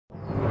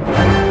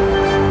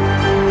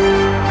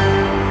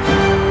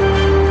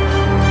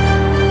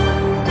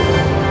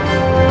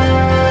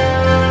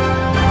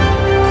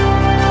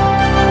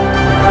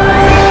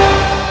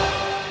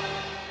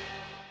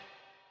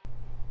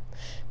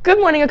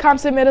morning,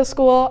 Ams Middle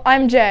School.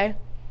 I'm Jay.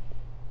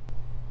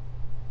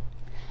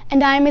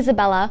 And I'm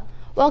Isabella.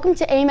 Welcome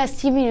to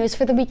Ams TV News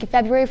for the week of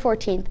February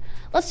 14th.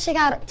 Let's check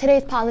out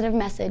today's positive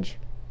message.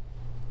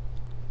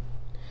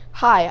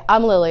 Hi,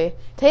 I'm Lily.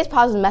 Today's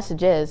positive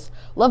message is,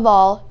 love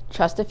all,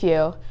 trust a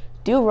few,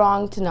 do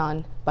wrong to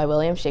none, by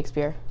William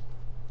Shakespeare.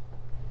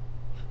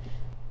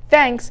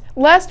 Thanks.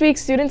 Last week,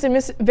 students in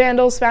Miss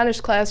Vandal's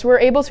Spanish class were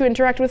able to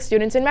interact with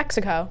students in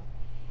Mexico.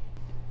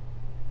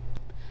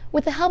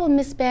 With the help of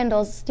Miss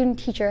Vandal's student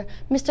teacher,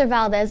 Mr.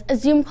 Valdez, a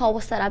Zoom call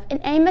was set up, and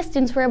AMS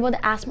students were able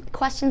to ask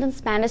questions in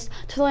Spanish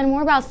to learn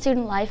more about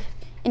student life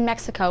in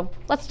Mexico.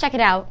 Let's check it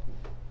out.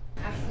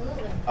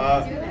 Absolutely.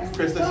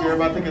 Christus, you're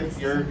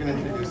going to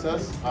introduce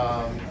us.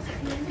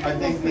 I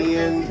think me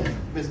and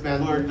Miss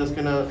Vandal are just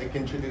going to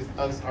introduce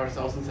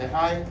ourselves and say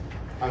hi.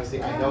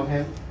 Obviously, I know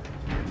him,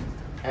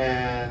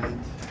 and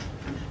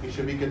he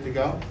should be good to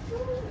go.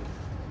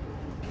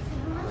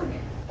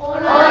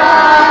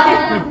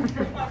 Hola.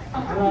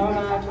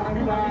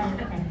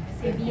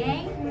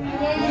 Bien.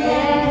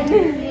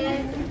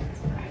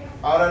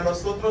 Ahora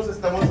nosotros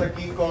estamos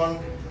aquí con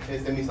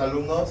mis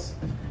alumnos.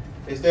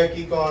 Estoy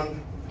aquí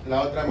con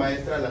la otra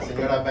maestra, la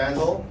señora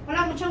Vandal.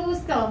 Hola, mucho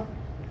gusto.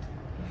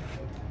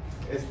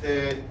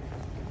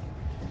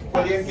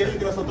 ¿Alguien quiere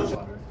que nosotros?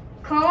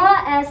 ¿Cómo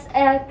es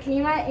el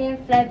clima en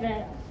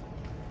febrero?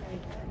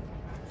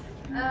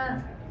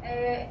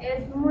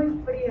 Es muy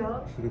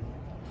frío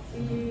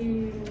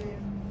y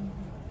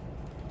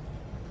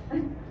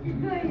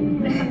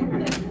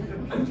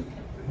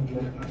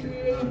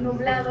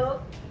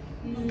nublado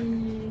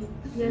y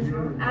eso.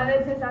 A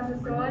veces hace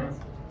sol,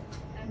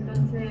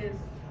 entonces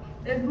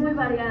es muy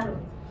variado.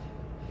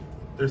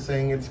 They're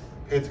saying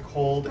it's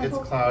cold, it's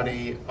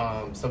cloudy,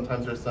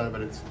 sometimes there's sun,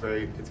 but it's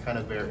kind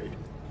of varied.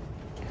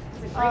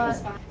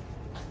 Adiós,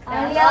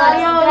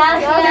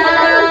 gracias.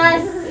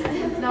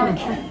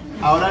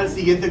 Ahora el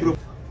siguiente grupo.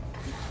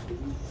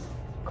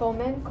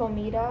 Comen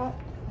comida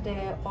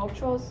de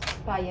otros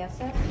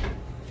países.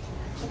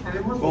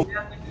 Tenemos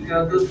comida de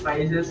otros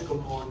países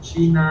como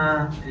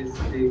China,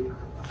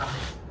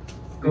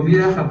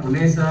 comida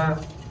japonesa,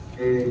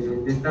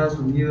 de Estados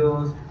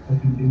Unidos,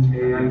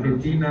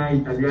 Argentina,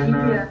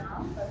 italiana,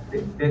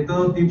 de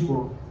todo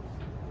tipo.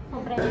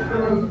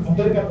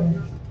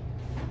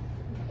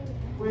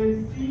 Pues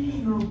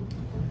sí, no,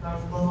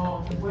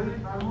 cuando se puede,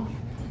 vamos,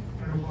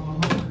 pero cuando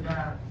no,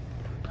 ya.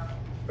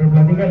 Pero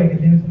platícale que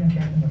tienes una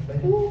clase en la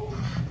playa.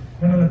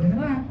 Bueno, ¿la tienes?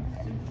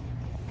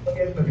 ¿No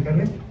quieres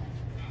platicarle?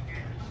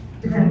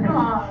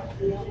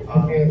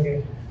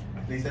 Okay.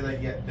 They say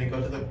that they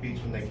go to the beach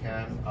when they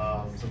can.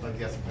 Sometimes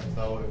yes, sometimes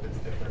no,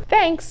 if they're.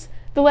 Thanks.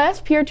 The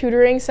last peer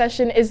tutoring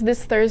session is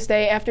this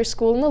Thursday after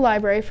school in the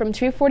library from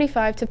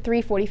 2:45 to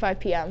 3:45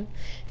 p.m.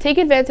 Take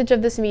advantage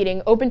of this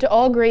meeting, open to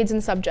all grades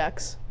and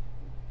subjects.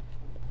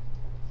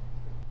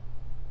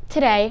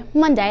 Today,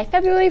 Monday,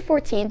 February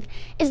 14th,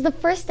 is the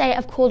first day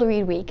of Cool to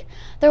Read Week.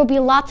 There will be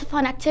lots of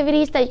fun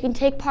activities that you can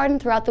take part in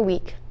throughout the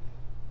week.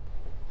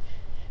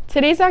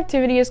 Today's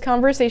activity is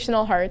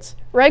Conversational Hearts.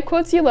 Write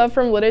quotes you love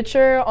from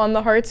literature on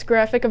the hearts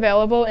graphic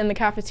available in the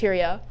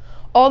cafeteria.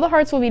 All the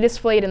hearts will be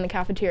displayed in the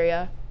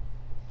cafeteria.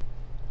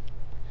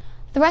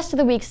 The rest of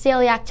the week's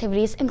daily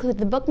activities include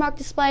the bookmark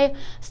display,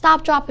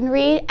 Stop, Drop, and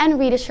Read, and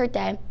Read a Shirt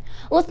Day.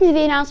 Listen to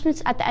the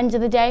announcements at the end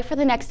of the day for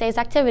the next day's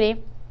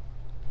activity.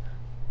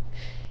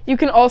 You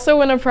can also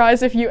win a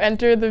prize if you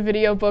enter the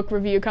video book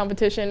review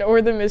competition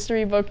or the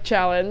mystery book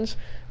challenge.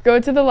 Go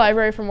to the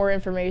library for more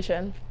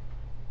information.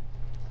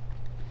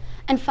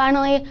 And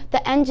finally, the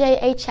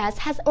NJHS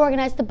has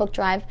organized the book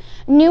drive.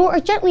 New or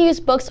gently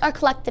used books are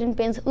collected in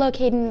bins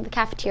located in the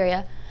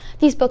cafeteria.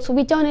 These books will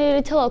be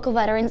donated to local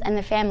veterans and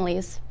their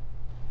families.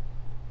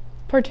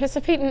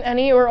 Participate in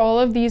any or all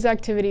of these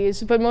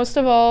activities, but most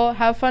of all,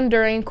 have fun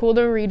during Cool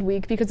to Read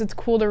Week because it's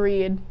cool to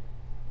read.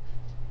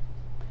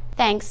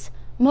 Thanks.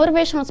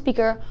 Motivational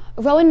speaker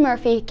Rowan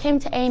Murphy came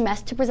to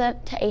AMS to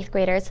present to 8th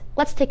graders.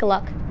 Let's take a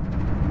look.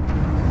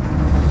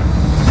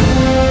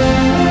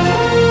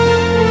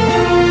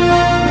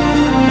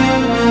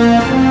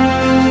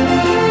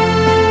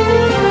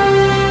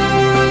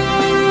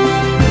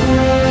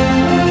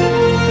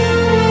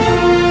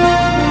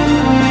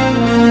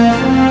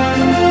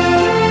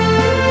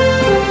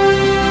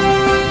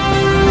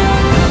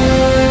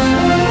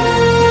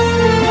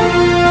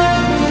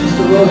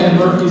 Rowan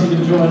Murphy's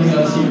been joining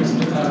us here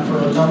for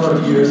a number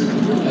of years,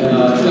 and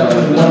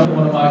definitely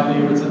one of my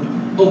favorites, and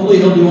hopefully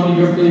he'll be one of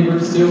your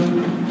favorites too.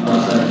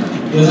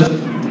 He has an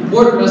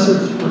important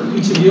message for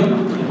each of you,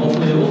 and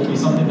hopefully it will be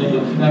something that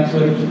you'll connect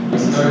with.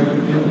 This is very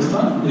good for this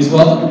time. Please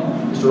welcome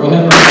Mr.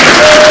 Rowan Murphy.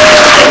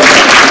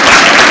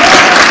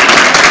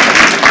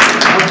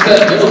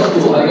 Outset Middle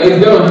School, how you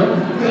guys doing?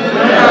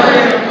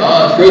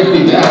 Oh, it's great to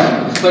be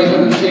back. This place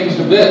hasn't changed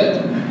a bit.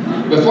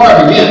 Before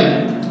I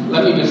begin,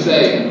 let me just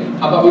say,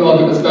 how about we all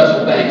give a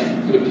special thanks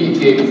to the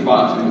PTA for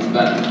sponsoring this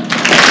event.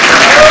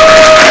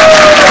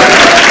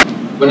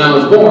 When I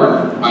was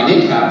born, my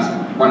kneecaps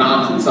were on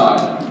opposite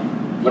side.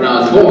 When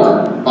I was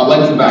born, my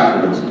legs were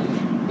backwards.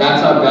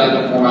 That's how bad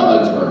the form my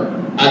legs were.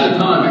 At the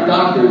time, my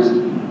doctors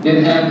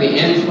didn't have the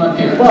answers for my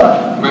parents.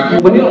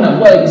 But when you don't have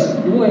legs,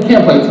 you really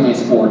can't play too many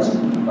sports,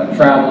 like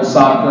travel,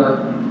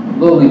 soccer,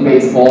 Little League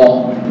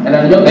baseball. And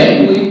then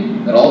thankfully,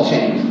 it all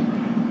changed.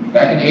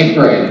 Back in 8th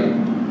grade,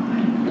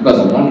 because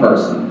of one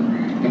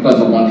person, because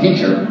of one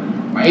teacher,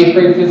 my 8th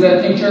grade phys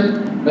ed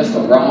teacher,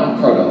 Mr. Ron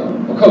Proto,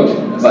 or Coach,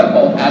 as I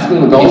call him.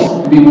 Asking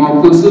adults to be more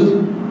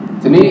inclusive,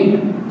 to me,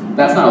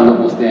 that's not a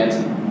liberal stance.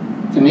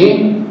 To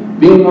me,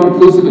 being more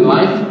inclusive in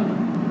life,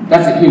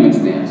 that's a human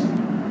stance.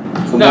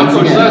 So now,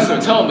 Coach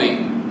Lesnar told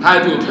me how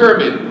to do a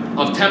pyramid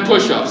of 10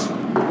 push-ups.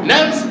 And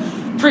that's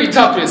pretty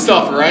tough in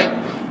itself, right?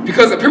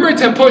 Because a pyramid of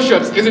 10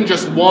 push-ups isn't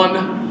just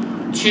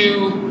 1,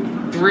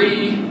 2,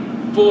 3,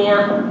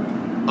 4.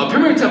 A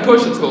pyramid of 10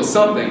 push-ups goes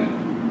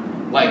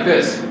something like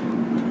this.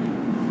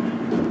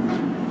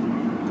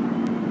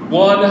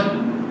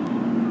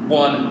 1,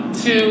 1,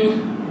 2,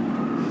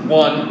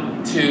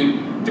 1,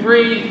 2,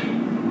 3,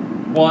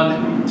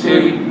 1,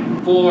 2,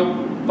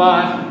 4,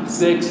 5,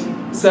 6,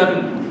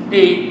 7,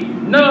 8,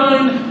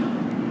 9.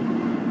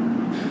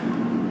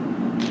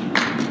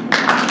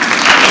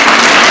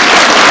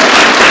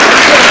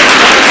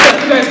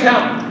 You guys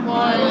count.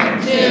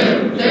 1,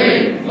 2,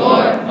 3, 4,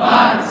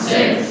 5,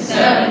 6,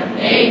 7,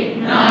 8,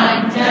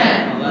 9,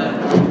 10,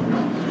 11.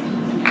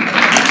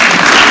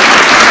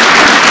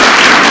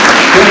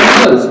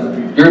 Because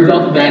you're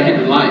dealt a bad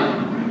hand in life,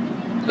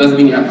 doesn't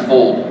mean you have to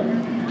fold.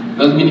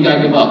 Doesn't mean you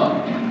gotta give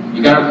up.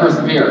 You gotta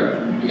persevere.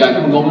 You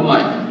gotta keep going in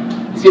life.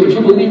 You see, I'm a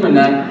true believer in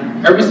that.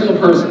 Every single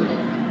person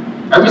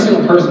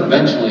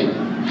eventually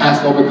has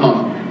to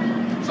overcome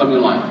something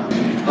in life.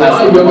 A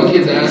lot of young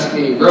kids ask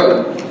me,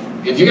 bro,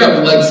 if you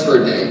got legs for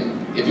a day,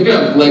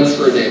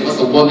 what's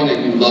the one thing that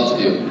you'd love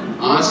to do?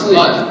 Honestly,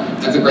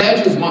 as a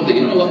graduate is one thing.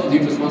 You know what I love to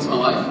do just once in my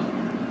life?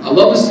 I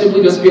love to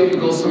simply just be able to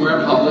go somewhere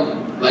in public,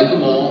 like the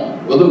mall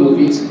or the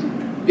movies,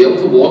 be able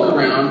to walk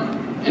around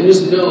and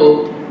just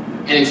know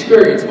and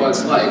experience what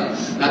it's like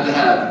not to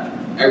have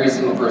every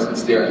single person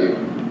stare at you.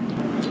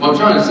 What I'm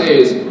trying to say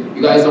is,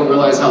 you guys don't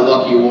realize how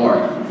lucky you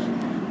are.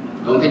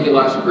 Don't take your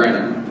lives for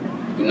granted.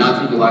 Do not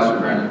take your lives for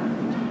granted.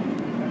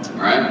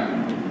 Alright?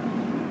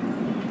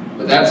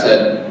 With that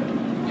said,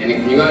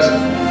 anything from you guys?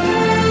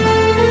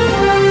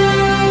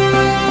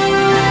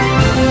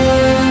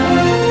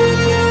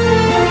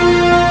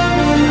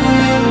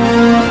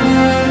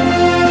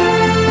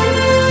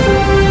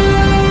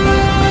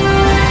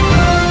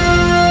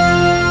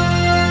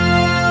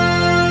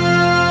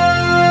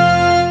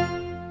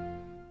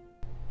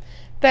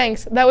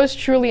 Thanks, that was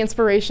truly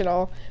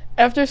inspirational.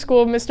 After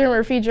school, Mr.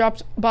 Murphy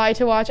dropped by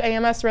to watch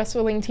AMS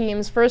wrestling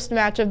team's first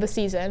match of the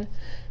season.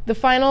 The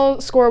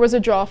final score was a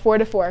draw,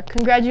 4-4.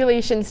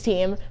 Congratulations,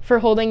 team, for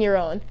holding your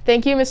own.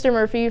 Thank you, Mr.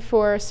 Murphy,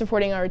 for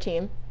supporting our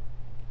team.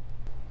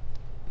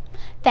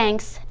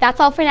 Thanks. That's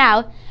all for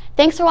now.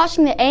 Thanks for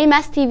watching the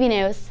AMS TV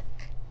News.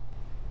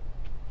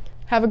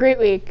 Have a great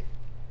week.